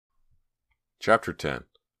Chapter 10.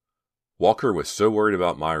 Walker was so worried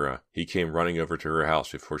about Myra, he came running over to her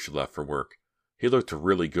house before she left for work. He looked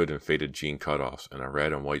really good in faded jean cutoffs and a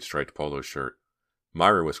red and white striped polo shirt.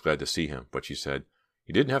 Myra was glad to see him, but she said,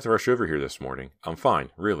 "You didn't have to rush over here this morning. I'm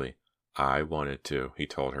fine, really." "I wanted to," he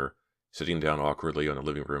told her, sitting down awkwardly on the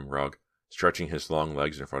living room rug, stretching his long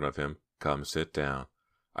legs in front of him. "Come sit down."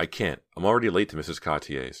 "I can't. I'm already late to Mrs.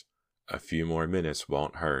 Cottier's." "A few more minutes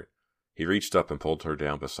won't hurt." He reached up and pulled her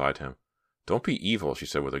down beside him. "Don't be evil," she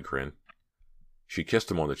said with a grin. She kissed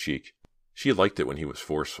him on the cheek. She liked it when he was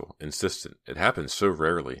forceful, insistent. It happened so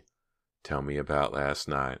rarely. "Tell me about last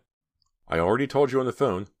night." "I already told you on the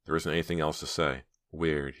phone. There isn't anything else to say."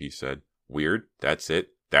 "Weird," he said. "Weird? That's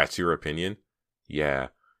it? That's your opinion?" "Yeah."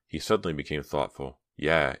 He suddenly became thoughtful.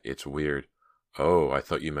 "Yeah, it's weird." "Oh, I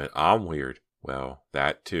thought you meant I'm weird." "Well,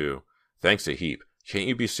 that too." "Thanks a heap. Can't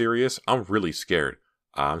you be serious? I'm really scared."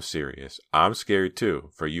 "I'm serious. I'm scared too.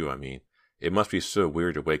 For you, I mean. It must be so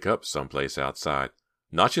weird to wake up someplace outside.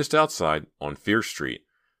 Not just outside, on Fear Street.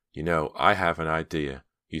 You know, I have an idea."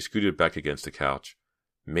 He scooted back against the couch.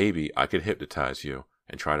 "Maybe I could hypnotize you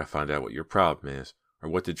and try to find out what your problem is, or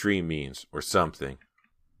what the dream means, or something."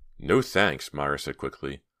 "No thanks," Myra said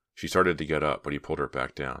quickly. She started to get up, but he pulled her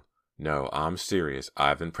back down. "No, I'm serious.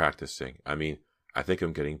 I've been practicing. I think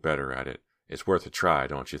I'm getting better at it. It's worth a try,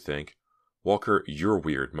 don't you think?" "Walker, you're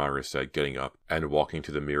weird," Myra said, getting up and walking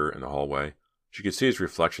to the mirror in the hallway. She could see his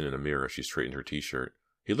reflection in the mirror as she straightened her t-shirt.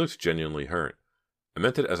 He looked genuinely hurt. "I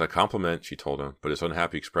meant it as a compliment," she told him, but his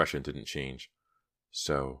unhappy expression didn't change.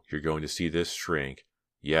 "So, you're going to see this shrink?"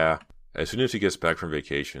 "Yeah, as soon as he gets back from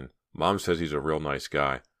vacation. Mom says he's a real nice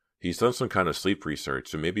guy. He's done some kind of sleep research,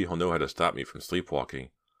 so maybe he'll know how to stop me from sleepwalking."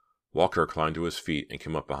 Walker climbed to his feet and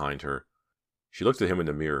came up behind her. She looked at him in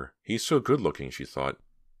the mirror. He's so good-looking, she thought.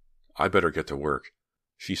 "I better get to work."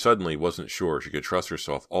 She suddenly wasn't sure she could trust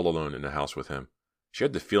herself all alone in the house with him. She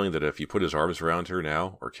had the feeling that if he put his arms around her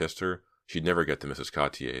now, or kissed her, she'd never get to Mrs.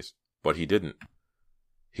 Cottier's. But he didn't.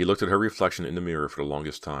 He looked at her reflection in the mirror for the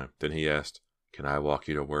longest time. Then he asked, "Can I walk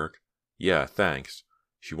you to work?" "Yeah, thanks."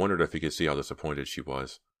 She wondered if he could see how disappointed she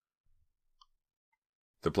was.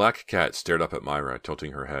 The black cat stared up at Myra,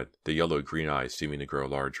 tilting her head, the yellow-green eyes seeming to grow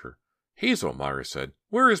larger. "Hazel," Myra said,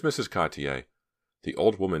 "where is Mrs. Cottier?" The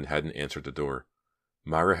old woman hadn't answered the door.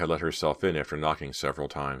 Myra had let herself in after knocking several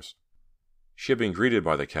times. She had been greeted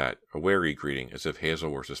by the cat, a wary greeting, as if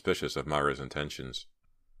Hazel were suspicious of Myra's intentions.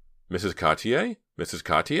 "Mrs. Cottier? Mrs.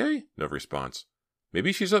 Cottier?" No response.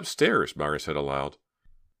 "Maybe she's upstairs," Myra said aloud.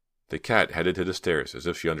 The cat headed to the stairs as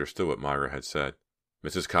if she understood what Myra had said.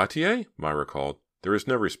 "Mrs. Cottier?" Myra called. There was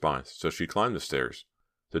no response, so she climbed the stairs.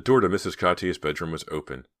 The door to Mrs. Cottier's bedroom was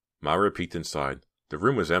open. Myra peeked inside. The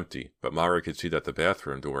room was empty, but Myra could see that the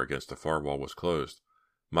bathroom door against the far wall was closed.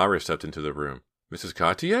 Myra stepped into the room. "Mrs.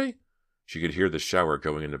 Cottier?" She could hear the shower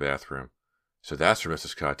going in the bathroom. So that's where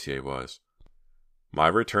Mrs. Cottier was.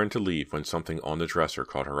 Myra turned to leave when something on the dresser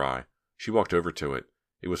caught her eye. She walked over to it.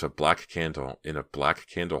 It was a black candle in a black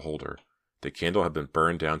candle holder. The candle had been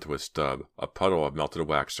burned down to a stub. A puddle of melted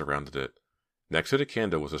wax surrounded it. Next to the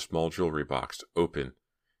candle was a small jewelry box, open.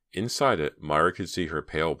 Inside it, Myra could see her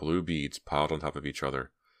pale blue beads piled on top of each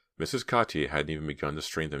other. Mrs. Cottier hadn't even begun to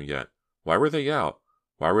string them yet. Why were they out?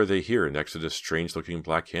 Why were they here next to this strange-looking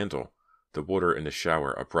black candle? The water in the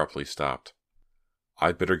shower abruptly stopped.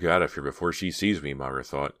 "I'd better get out of here before she sees me," Myra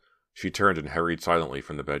thought. She turned and hurried silently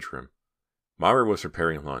from the bedroom. Myra was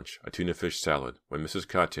preparing lunch, a tuna fish salad, when Mrs.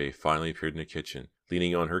 Cottier finally appeared in the kitchen,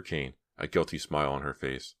 leaning on her cane, a guilty smile on her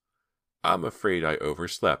face. "I'm afraid I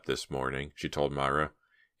overslept this morning," she told Myra.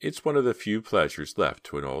 "It's one of the few pleasures left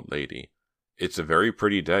to an old lady." "It's a very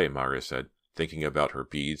pretty day," Myra said, thinking about her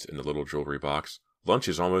beads in the little jewelry box. "Lunch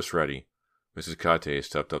is almost ready." Mrs. Cottier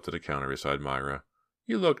stepped up to the counter beside Myra.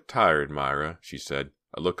 "You look tired, Myra," she said,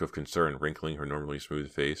 a look of concern wrinkling her normally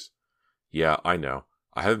smooth face. "Yeah, I know.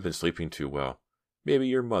 I haven't been sleeping too well." "Maybe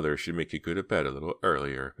your mother should make you go to bed a little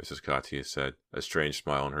earlier," Mrs. Cottier said, a strange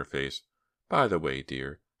smile on her face. "By the way,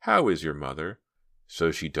 dear, how is your mother?" So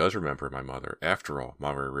she does remember my mother, after all,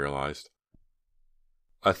 Myra realized.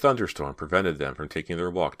 A thunderstorm prevented them from taking their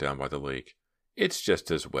walk down by the lake. "It's just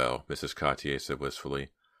as well," Mrs. Cottier said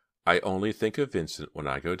wistfully. "I only think of Vincent when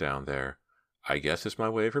I go down there. I guess it's my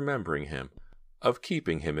way of remembering him, of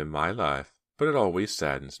keeping him in my life, but it always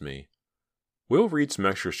saddens me." "We'll read some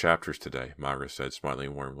extra chapters today," Myra said,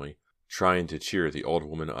 smiling warmly, trying to cheer the old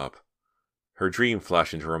woman up. Her dream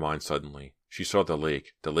flashed into her mind suddenly. She saw the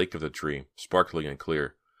lake of the dream, sparkling and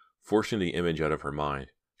clear. Forcing the image out of her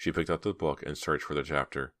mind, she picked up the book and searched for the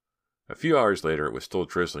chapter. A few hours later, it was still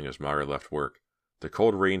drizzling as Myra left work. The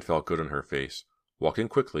cold rain felt good on her face. Walking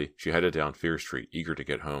quickly, she headed down Fear Street, eager to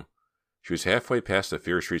get home. She was halfway past the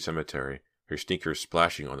Fear Street Cemetery, her sneakers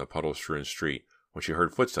splashing on the puddle-strewn street, when she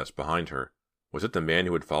heard footsteps behind her. Was it the man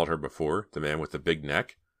who had followed her before, the man with the big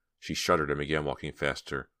neck? She shuddered and began walking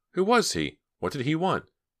faster. Who was he? What did he want?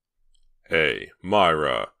 Hey,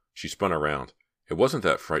 Myra! She spun around. It wasn't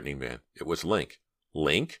that frightening man. It was Link.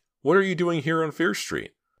 Link? What are you doing here on Fear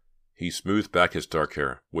Street? He smoothed back his dark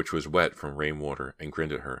hair, which was wet from rainwater, and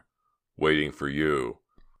grinned at her. Waiting for you.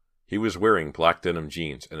 He was wearing black denim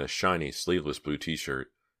jeans and a shiny, sleeveless blue t-shirt.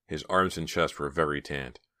 His arms and chest were very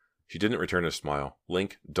tanned. She didn't return his smile.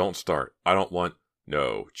 Link, don't start. I don't want...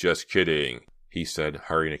 No, just kidding, he said,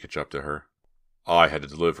 hurrying to catch up to her. I had a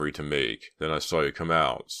delivery to make. Then I saw you come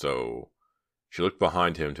out, so... She looked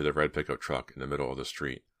behind him to the red pickup truck in the middle of the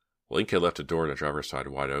street. Link had left the door on the driver's side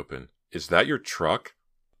wide open. Is that your truck?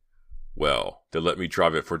 Well, they let me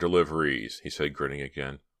drive it for deliveries, he said, grinning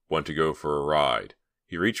again. Want to go for a ride?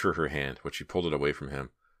 He reached for her hand, but she pulled it away from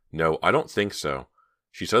him. No, I don't think so.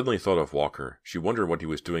 She suddenly thought of Walker. She wondered what he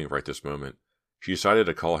was doing right this moment. She decided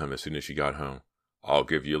to call him as soon as she got home. I'll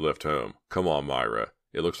give you a lift home. Come on, Myra.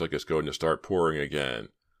 It looks like it's going to start pouring again.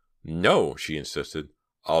 No, she insisted.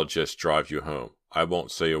 I'll just drive you home. I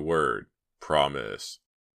won't say a word. Promise.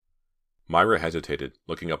 Myra hesitated,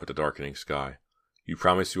 looking up at the darkening sky. You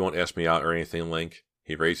promise you won't ask me out or anything, Link?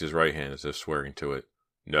 He raised his right hand as if swearing to it.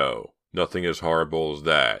 No, nothing as horrible as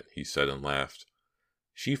that, he said and laughed.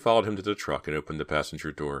 She followed him to the truck and opened the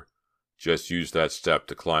passenger door. Just use that step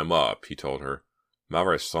to climb up, he told her.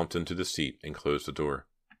 Myra slumped into the seat and closed the door.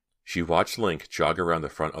 She watched Link jog around the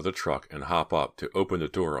front of the truck and hop up to open the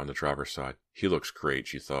door on the driver's side. He looks great,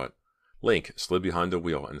 she thought. Link slid behind the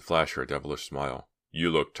wheel and flashed her a devilish smile.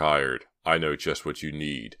 You look tired. I know just what you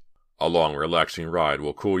need. A long, relaxing ride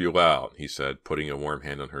will cool you out, he said, putting a warm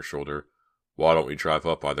hand on her shoulder. Why don't we drive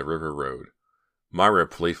up by the river road? Myra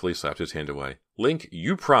playfully slapped his hand away. Link,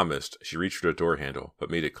 you promised. She reached for the door handle, but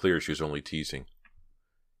made it clear she was only teasing.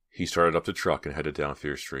 He started up the truck and headed down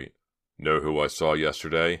Fear Street. Know who I saw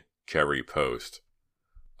yesterday? Carrie Post.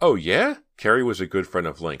 Oh, yeah? Carrie was a good friend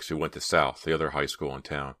of Link's who went to South, the other high school in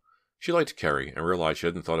town. She liked Carrie and realized she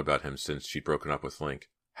hadn't thought about him since she'd broken up with Link.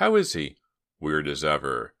 How is he? Weird as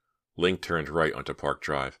ever. Link turned right onto Park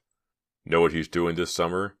Drive. Know what he's doing this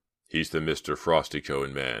summer? He's the Mr. Frosty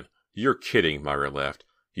Cone man. You're kidding, Myra laughed.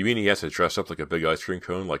 You mean he has to dress up like a big ice cream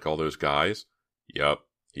cone like all those guys? Yup.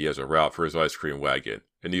 He has a route for his ice cream wagon.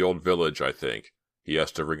 In the old village, I think. He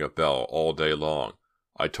has to ring a bell all day long.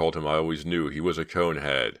 I told him I always knew he was a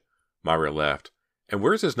conehead. Myra laughed. And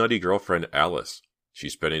where's his nutty girlfriend, Alice?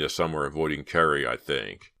 She's spending the summer avoiding Carrie, I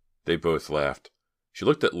think. They both laughed. She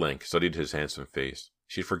looked at Link, studied his handsome face.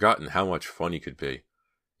 She'd forgotten how much fun he could be.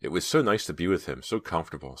 It was so nice to be with him, so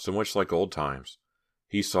comfortable, so much like old times.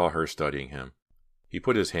 He saw her studying him. He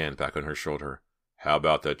put his hand back on her shoulder. How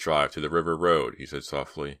about that drive to the river road, he said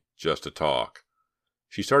softly, just to talk.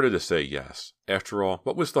 She started to say yes. After all,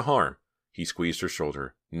 what was the harm? He squeezed her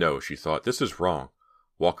shoulder. No, she thought, this is wrong.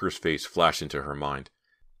 Walker's face flashed into her mind.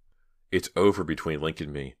 It's over between Link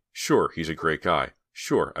and me. Sure, he's a great guy.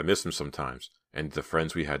 Sure, I miss him sometimes. And the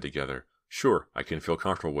friends we had together. Sure, I can feel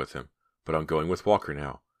comfortable with him. But I'm going with Walker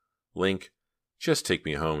now. Link, just take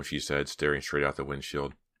me home, she said, staring straight out the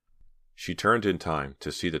windshield. She turned in time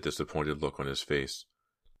to see the disappointed look on his face.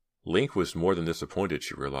 Link was more than disappointed,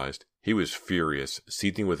 she realized. He was furious,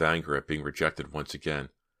 seething with anger at being rejected once again.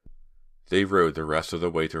 They rode the rest of the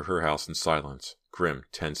way to her house in silence, grim,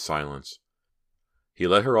 tense silence. He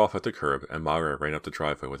let her off at the curb, and Myra ran up the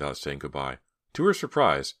driveway without saying goodbye. To her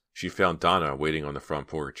surprise, she found Donna waiting on the front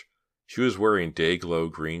porch. She was wearing day-glow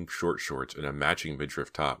green short shorts and a matching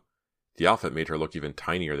midriff top. The outfit made her look even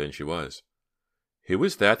tinier than she was. Who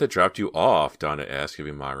was that dropped you off? Donna asked,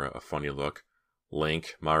 giving Myra a funny look.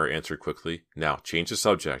 Link, Myra answered quickly. Now, change the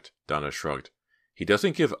subject, Donna shrugged. He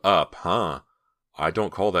doesn't give up, huh? I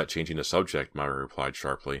don't call that changing the subject, Myra replied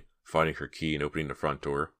sharply, finding her key and opening the front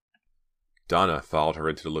door. Donna followed her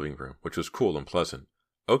into the living room, which was cool and pleasant.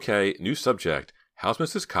 Okay, new subject. How's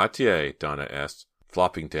Mrs. Cartier? Donna asked,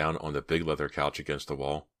 flopping down on the big leather couch against the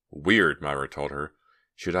wall. Weird, Myra told her.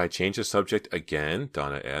 Should I change the subject again?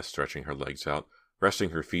 Donna asked, stretching her legs out,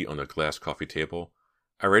 resting her feet on the glass coffee table.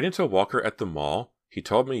 I ran into Walker at the mall. He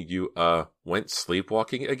told me you, went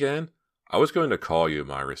sleepwalking again? I was going to call you,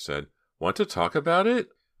 Myra said. Want to talk about it?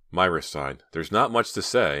 Myra sighed. There's not much to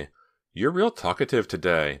say. You're real talkative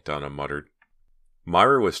today, Donna muttered.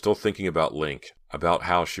 Myra was still thinking about Link, about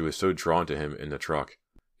how she was so drawn to him in the truck.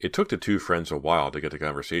 It took the two friends a while to get the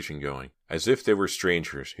conversation going, as if they were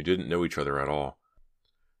strangers who didn't know each other at all.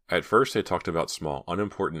 At first they talked about small,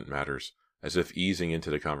 unimportant matters, as if easing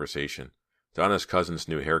into the conversation. Donna's cousin's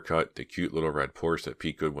new haircut, the cute little red Porsche that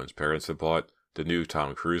Pete Goodwin's parents had bought, the new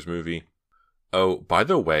Tom Cruise movie. "Oh, by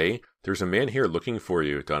the way, there's a man here looking for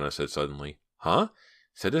you," Donna said suddenly. "Huh?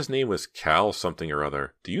 Said his name was Cal something or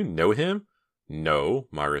other. Do you know him?" "No,"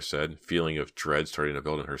 Myra said, feeling of dread starting to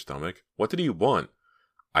build in her stomach. "What did he want?"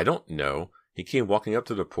 "I don't know. He came walking up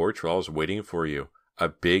to the porch while I was waiting for you. A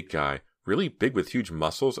big guy, really big with huge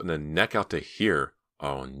muscles and a neck out to here."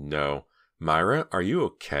 "Oh no. Myra, are you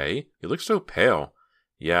okay? You look so pale."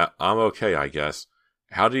 "Yeah, I'm okay, I guess.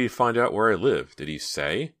 How did he find out where I live? Did he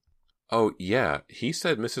say?" "Oh, yeah. He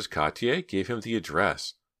said Mrs. Cotier gave him the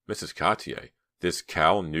address." "Mrs. Cotier? This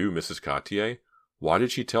Cal knew Mrs. Cotier? Why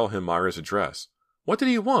did she tell him Myra's address?" "What did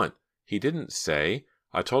he want?" "He didn't say.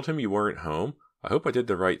 I told him you weren't home. I hope I did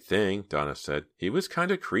the right thing," Donna said. "He was kind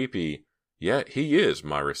of creepy." "Yeah, he is,"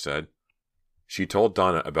 Myra said. She told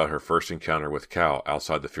Donna about her first encounter with Cal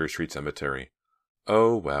outside the Fear Street Cemetery.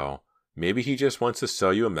 "Oh, well, maybe he just wants to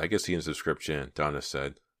sell you a magazine subscription," Donna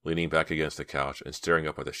said, leaning back against the couch and staring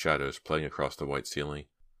up at the shadows playing across the white ceiling.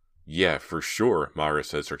 "Yeah, for sure," Myra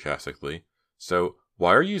said sarcastically. "So,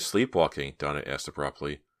 why are you sleepwalking?" Donna asked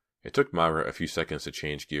abruptly. It took Myra a few seconds to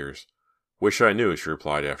change gears. "Wish I knew," she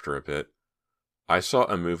replied after a bit. "I saw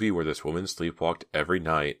a movie where this woman sleepwalked every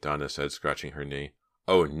night," Donna said, scratching her knee.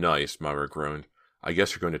 "Oh, nice," Myra groaned. "I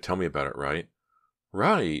guess you're going to tell me about it, right?"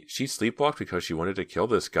 "Right. She sleepwalked because she wanted to kill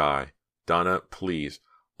this guy." "Donna, please.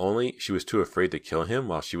 Only she was too afraid to kill him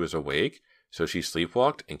while she was awake, so she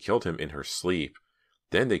sleepwalked and killed him in her sleep.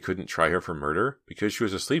 Then they couldn't try her for murder because she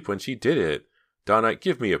was asleep when she did it." "Donna,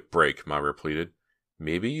 give me a break," Myra pleaded.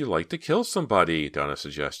 "Maybe you like to kill somebody," Donna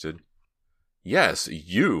suggested. "Yes,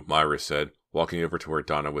 you," Myra said, walking over to where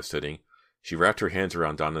Donna was sitting. She wrapped her hands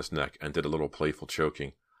around Donna's neck and did a little playful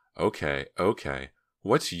choking. Okay.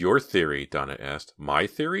 What's your theory?" Donna asked. "My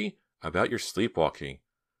theory? About your sleepwalking."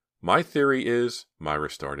 "My theory is," Myra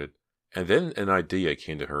started, and then an idea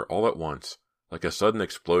came to her all at once, like a sudden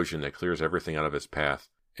explosion that clears everything out of its path,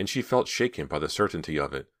 and she felt shaken by the certainty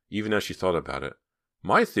of it, even as she thought about it.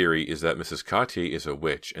 "My theory is that Mrs. Cotier is a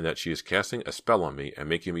witch and that she is casting a spell on me and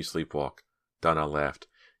making me sleepwalk." Donna laughed.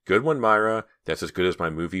 "Good one, Myra. That's as good as my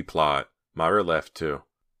movie plot." Myra laughed too,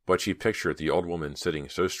 but she pictured the old woman sitting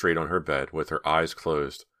so straight on her bed with her eyes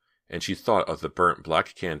closed, and she thought of the burnt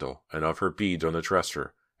black candle and of her beads on the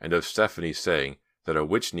dresser, and of Stephanie saying that a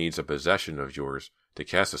witch needs a possession of yours to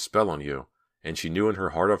cast a spell on you, and she knew in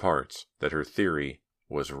her heart of hearts that her theory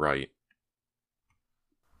was right.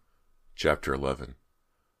 Chapter 11.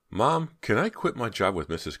 "Mom, can I quit my job with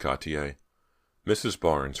Mrs. Cotier?" Mrs.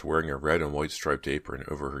 Barnes, wearing a red and white striped apron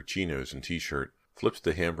over her chinos and t-shirt, flipped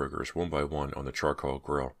the hamburgers one by one on the charcoal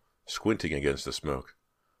grill, squinting against the smoke.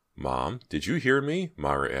 "Mom, did you hear me?"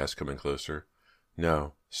 Myra asked, coming closer.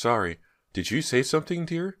 "No, sorry. Did you say something,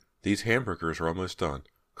 dear? These hamburgers are almost done.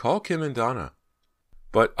 Call Kim and Donna."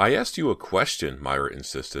 "But I asked you a question," Myra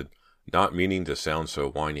insisted, not meaning to sound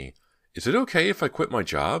so whiny. "Is it okay if I quit my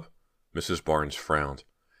job?" Mrs. Barnes frowned.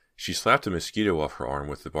 She slapped a mosquito off her arm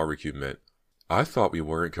with the barbecue mitt. "I thought we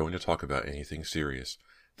weren't going to talk about anything serious.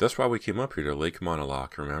 That's why we came up here to Lake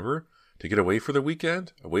Monolac, remember? To get away for the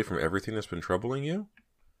weekend? Away from everything that's been troubling you?"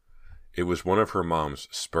 It was one of her mom's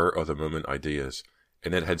spur-of-the-moment ideas,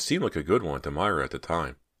 and it had seemed like a good one to Myra at the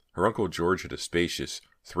time. Her Uncle George had a spacious,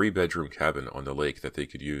 3-bedroom cabin on the lake that they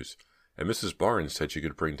could use, and Mrs. Barnes said she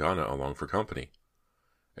could bring Donna along for company.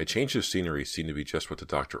 A change of scenery seemed to be just what the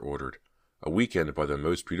doctor ordered. A weekend by the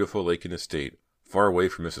most beautiful lake in the state, far away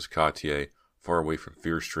from Mrs. Cotier, far away from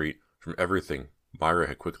Fear Street, from everything, Myra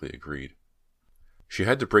had quickly agreed. She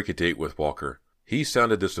had to break a date with Walker. He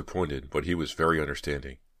sounded disappointed, but he was very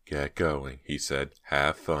understanding. "Get going," he said.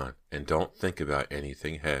 "Have fun, and don't think about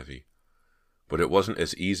anything heavy." But it wasn't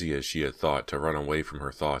as easy as she had thought to run away from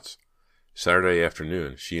her thoughts. Saturday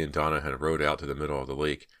afternoon, she and Donna had rowed out to the middle of the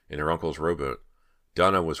lake in her uncle's rowboat.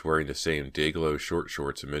 Donna was wearing the same day-glow short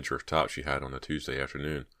shorts and midriff top she had on the Tuesday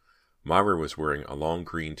afternoon. Myra was wearing a long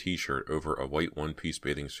green t-shirt over a white one-piece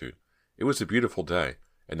bathing suit. It was a beautiful day,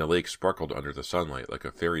 and the lake sparkled under the sunlight like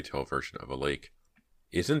a fairy tale version of a lake.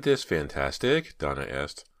 "Isn't this fantastic?" Donna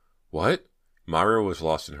asked. "What?" Myra was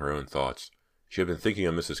lost in her own thoughts. She had been thinking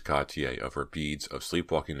of Mrs. Cotier, of her beads, of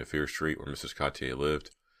sleepwalking to Fear Street where Mrs. Cotier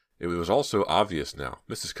lived. It was all so obvious now.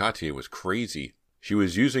 Mrs. Cotier was crazy. She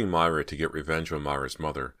was using Myra to get revenge on Myra's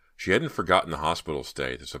mother. She hadn't forgotten the hospital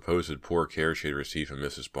stay, the supposed poor care she had received from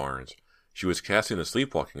Mrs. Barnes. She was casting a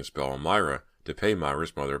sleepwalking spell on Myra to pay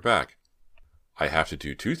Myra's mother back. "I have to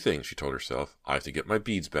do 2 things, she told herself. "I have to get my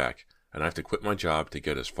beads back, and I have to quit my job to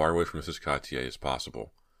get as far away from Mrs. Cotier as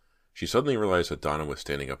possible." She suddenly realized that Donna was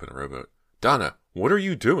standing up in a rowboat. "Donna, what are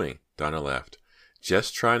you doing?" Donna laughed.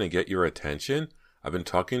 Just trying to get your attention? I've been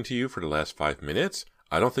talking to you for the last 5 minutes?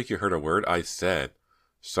 I don't think you heard a word I said.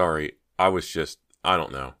 Sorry, I was just, I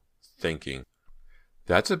don't know, thinking.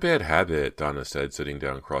 That's a bad habit, Donna said, sitting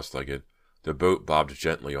down cross-legged. The boat bobbed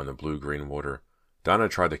gently on the blue-green water. Donna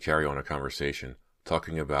tried to carry on a conversation,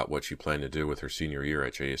 talking about what she planned to do with her senior year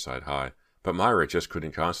at Jayside High, but Myra just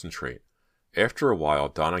couldn't concentrate. After a while,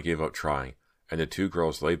 Donna gave up trying, and the two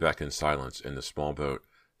girls lay back in silence in the small boat,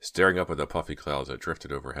 staring up at the puffy clouds that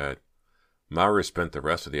drifted overhead. Myra spent the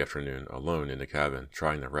rest of the afternoon alone in the cabin,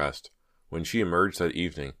 trying to rest. When she emerged that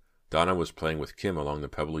evening, Donna was playing with Kim along the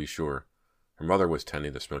pebbly shore. Her mother was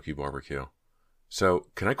tending the smoky barbecue. So,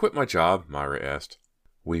 can I quit my job? Myra asked.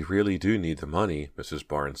 We really do need the money, Mrs.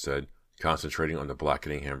 Barnes said, concentrating on the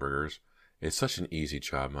blackening hamburgers. It's such an easy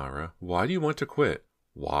job, Myra. Why do you want to quit?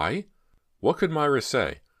 Why? What could Myra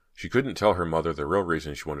say? She couldn't tell her mother the real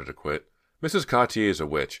reason she wanted to quit. Mrs. Cotier is a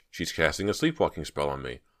witch. She's casting a sleepwalking spell on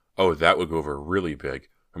me. Oh, that would go over really big.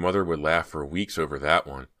 Her mother would laugh for weeks over that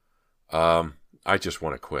one. I just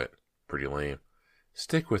want to quit. Pretty lame.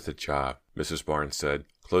 Stick with the job, Mrs. Barnes said,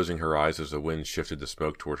 closing her eyes as the wind shifted the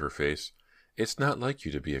smoke toward her face. It's not like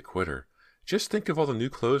you to be a quitter. Just think of all the new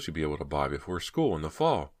clothes you'd be able to buy before school in the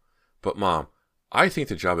fall. But, Mom, I think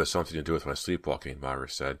the job has something to do with my sleepwalking, Myra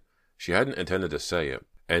said. She hadn't intended to say it,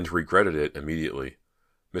 and regretted it immediately.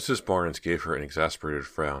 Mrs. Barnes gave her an exasperated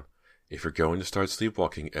frown. If you're going to start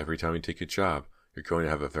sleepwalking every time you take a job, you're going to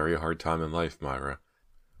have a very hard time in life, Myra.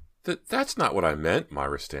 That's not what I meant,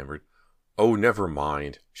 Myra stammered. Oh, never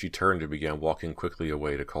mind. She turned and began walking quickly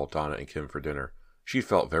away to call Donna and Kim for dinner. She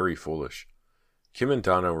felt very foolish. Kim and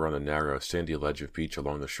Donna were on the narrow, sandy ledge of beach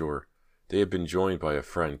along the shore. They had been joined by a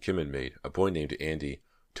friend Kim had made, a boy named Andy,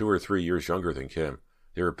 2 or 3 years younger than Kim.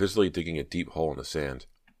 They were busily digging a deep hole in the sand.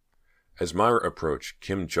 As Myra approached,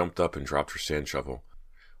 Kim jumped up and dropped her sand shovel.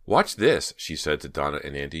 Watch this, she said to Donna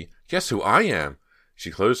and Andy. Guess who I am?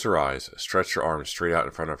 She closed her eyes, stretched her arms straight out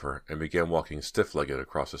in front of her, and began walking stiff-legged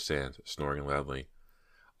across the sand, snoring loudly.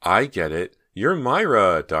 I get it. You're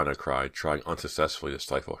Myra, Donna cried, trying unsuccessfully to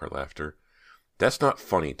stifle her laughter. That's not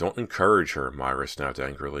funny. Don't encourage her, Myra snapped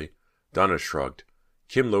angrily. Donna shrugged.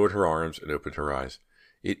 Kim lowered her arms and opened her eyes.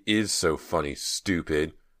 It is so funny,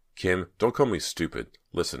 stupid. Kim, don't call me stupid.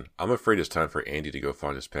 Listen, I'm afraid it's time for Andy to go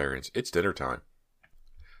find his parents. It's dinner time.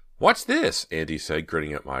 What's this? Andy said,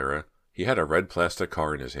 grinning at Myra. He had a red plastic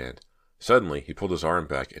car in his hand. Suddenly, he pulled his arm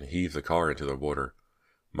back and heaved the car into the water.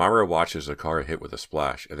 Myra watched as the car hit with a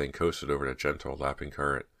splash and then coasted over the gentle, lapping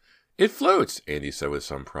current. It floats, Andy said with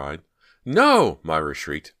some pride. No! Myra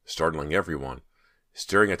shrieked, startling everyone.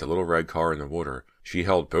 Staring at the little red car in the water, she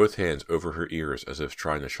held both hands over her ears as if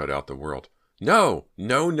trying to shut out the world. No!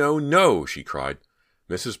 No, no, no! She cried.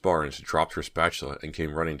 Mrs. Barnes dropped her spatula and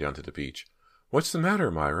came running down to the beach. What's the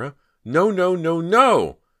matter, Myra? No, no, no,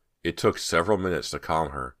 no! It took several minutes to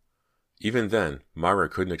calm her. Even then, Myra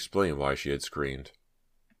couldn't explain why she had screamed.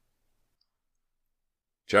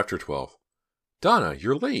 Chapter 12. Donna,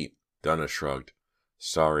 you're late. Donna shrugged.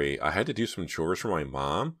 Sorry, I had to do some chores for my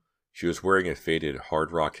mom. She was wearing a faded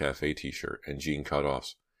Hard Rock Cafe t-shirt and jean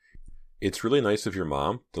cutoffs. It's really nice of your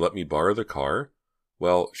mom to let me borrow the car.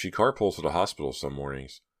 Well, she carpools to the hospital some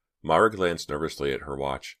mornings. Myra glanced nervously at her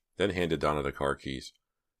watch, then handed Donna the car keys.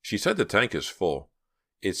 She said the tank is full.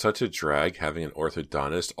 It's such a drag having an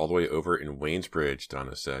orthodontist all the way over in Waynesbridge,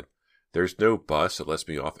 Donna said. There's no bus that lets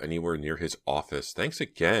me off anywhere near his office. Thanks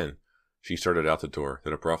again. She started out the door,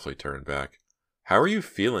 then abruptly turned back. How are you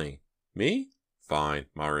feeling? Me? Fine,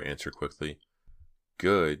 Myra answered quickly.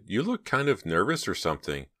 Good. You look kind of nervous or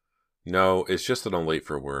something. No, it's just that I'm late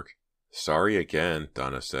for work. Sorry again,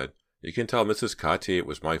 Donna said. You can tell Mrs. Cotier it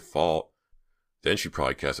was my fault. Then she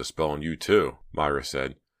probably cast a spell on you too, Myra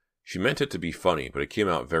said. She meant it to be funny, but it came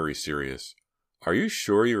out very serious. Are you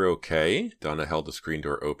sure you're okay? Donna held the screen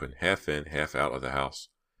door open, half in, half out of the house.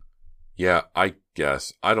 Yeah, I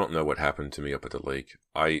guess. I don't know what happened to me up at the lake.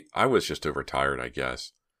 I was just overtired, I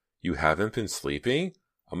guess. You haven't been sleeping?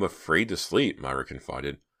 I'm afraid to sleep, Myra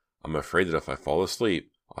confided. I'm afraid that if I fall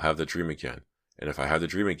asleep, I'll have the dream again. And if I have the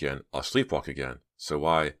dream again, I'll sleepwalk again.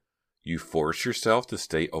 So you force yourself to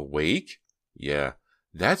stay awake? Yeah.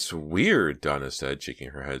 That's weird, Donna said, shaking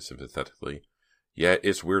her head sympathetically. Yeah,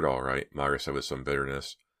 it's weird all right, Myra said with some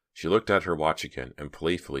bitterness. She looked at her watch again and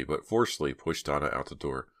playfully but forcefully pushed Donna out the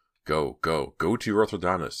door. Go to your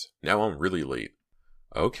orthodontist. Now I'm really late.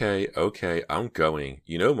 Okay, I'm going.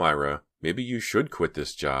 You know, Myra, maybe you should quit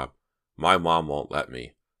this job. My mom won't let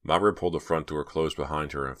me. Myra pulled the front door closed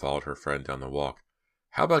behind her and followed her friend down the walk.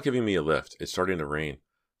 How about giving me a lift? It's starting to rain.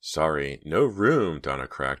 Sorry, no room, Donna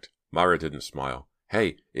cracked. Myra didn't smile.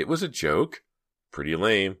 Hey, it was a joke. Pretty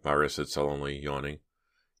lame, Myra said sullenly, yawning.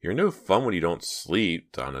 You're no fun when you don't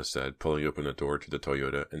sleep, Donna said, pulling open the door to the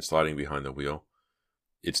Toyota and sliding behind the wheel.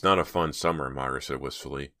 It's not a fun summer, Myra said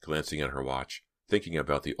wistfully, glancing at her watch, thinking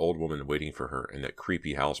about the old woman waiting for her in that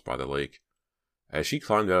creepy house by the lake. As she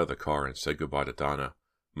climbed out of the car and said goodbye to Donna,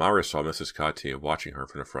 Myra saw Mrs. Cotier watching her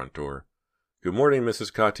from the front door. Good morning,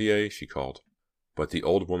 Mrs. Cotier, she called. But the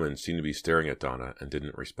old woman seemed to be staring at Donna and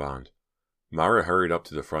didn't respond. Myra hurried up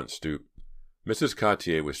to the front stoop. Mrs.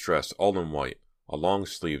 Cotier was dressed all in white, a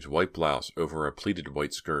long-sleeved white blouse over a pleated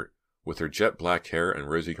white skirt. With her jet-black hair and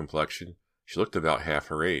rosy complexion, she looked about half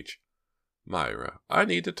her age. Myra, I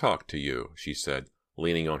need to talk to you, she said,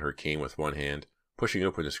 leaning on her cane with one hand, pushing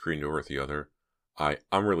open the screen door with the other.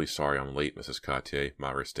 I'm really sorry I'm late, Mrs. Cotier,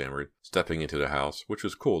 Myra stammered, stepping into the house, which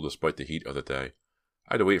was cool despite the heat of the day.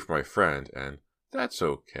 I had to wait for my friend, and... That's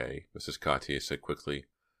okay, Mrs. Cotier said quickly.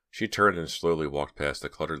 She turned and slowly walked past the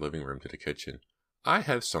cluttered living room to the kitchen. I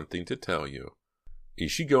have something to tell you.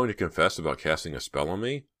 Is she going to confess about casting a spell on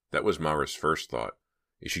me? That was Myra's first thought.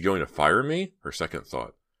 Is she going to fire me? Her second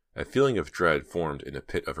thought. A feeling of dread formed in the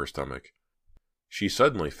pit of her stomach. She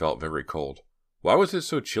suddenly felt very cold. Why was it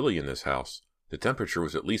so chilly in this house? The temperature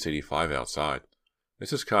was at least 85 outside.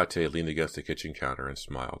 Mrs. Cotier leaned against the kitchen counter and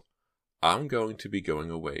smiled. I'm going to be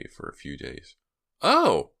going away for a few days.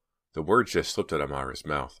 Oh! The words just slipped out of Myra's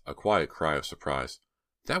mouth, a quiet cry of surprise.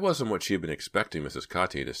 That wasn't what she had been expecting Mrs.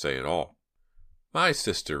 Cotier to say at all. My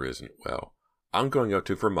sister isn't well. I'm going up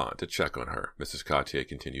to Vermont to check on her, Mrs. Cotier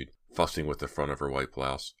continued, fussing with the front of her white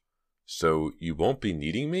blouse. So you won't be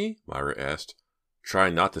needing me? Myra asked,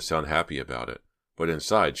 trying not to sound happy about it, but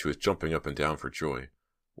inside she was jumping up and down for joy.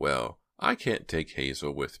 Well, I can't take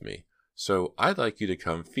Hazel with me, so I'd like you to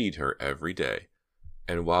come feed her every day.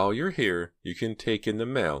 And while you're here, you can take in the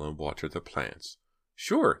mail and water the plants.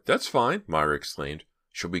 Sure, that's fine, Myra exclaimed.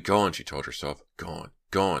 She'll be gone, she told herself. Gone,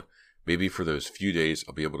 gone. Maybe for those few days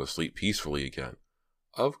I'll be able to sleep peacefully again.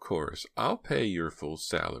 Of course, I'll pay your full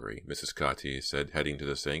salary, Mrs. Cotier said, heading to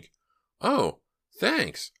the sink. Oh,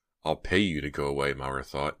 thanks. I'll pay you to go away, Myra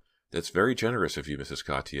thought. That's very generous of you, Mrs.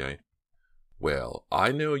 Cotier. Well,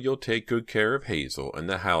 I know you'll take good care of Hazel and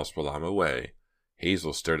the house while I'm away.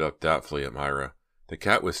 Hazel stared up doubtfully at Myra. The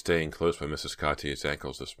cat was staying close by Mrs. Cotier's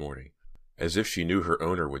ankles this morning, as if she knew her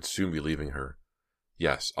owner would soon be leaving her.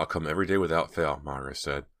 Yes, I'll come every day without fail, Myra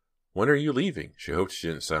said. When are you leaving? She hoped she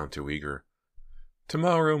didn't sound too eager.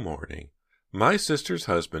 Tomorrow morning. My sister's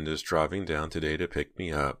husband is driving down today to pick me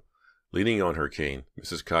up. Leaning on her cane,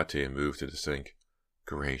 Mrs. Cotier moved to the sink.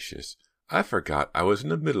 Gracious, I forgot I was in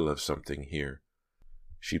the middle of something here.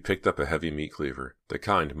 She picked up a heavy meat cleaver, the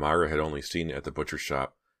kind Myra had only seen at the butcher's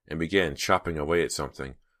shop, and began chopping away at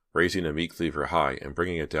something, raising the meat cleaver high and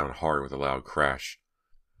bringing it down hard with a loud crash.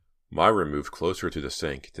 Myra moved closer to the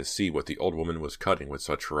sink to see what the old woman was cutting with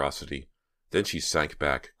such ferocity. Then she sank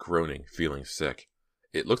back, groaning, feeling sick.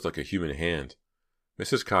 It looked like a human hand.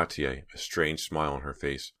 Mrs. Cotier, a strange smile on her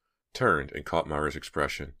face, turned and caught Myra's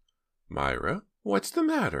expression. Myra, what's the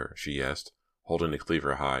matter? She asked, holding the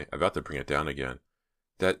cleaver high, about to bring it down again.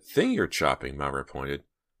 That thing you're chopping, Myra pointed.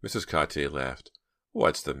 Mrs. Cotier laughed.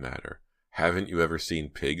 What's the matter? Haven't you ever seen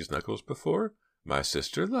pig's knuckles before? My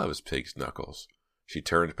sister loves pig's knuckles. She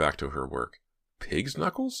turned back to her work. Pig's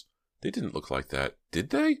knuckles? They didn't look like that,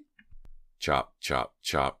 did they? Chop, chop,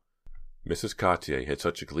 chop. Mrs. Cotier had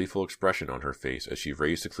such a gleeful expression on her face as she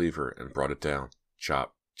raised the cleaver and brought it down.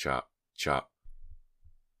 Chop, chop, chop.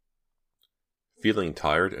 Feeling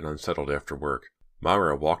tired and unsettled after work,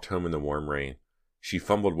 Myra walked home in the warm rain. She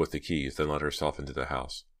fumbled with the keys, then let herself into the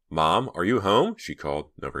house. Mom, are you home? She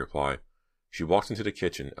called. No reply. She walked into the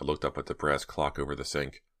kitchen and looked up at the brass clock over the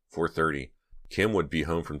sink. 4:30. Kim would be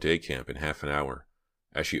home from day camp in half an hour.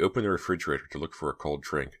 As she opened the refrigerator to look for a cold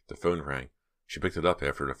drink, the phone rang. She picked it up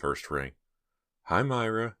after the first ring. Hi,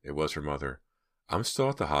 Myra. It was her mother. I'm still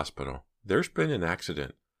at the hospital. There's been an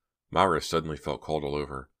accident. Myra suddenly felt cold all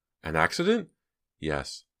over. An accident?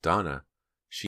 Yes. Donna.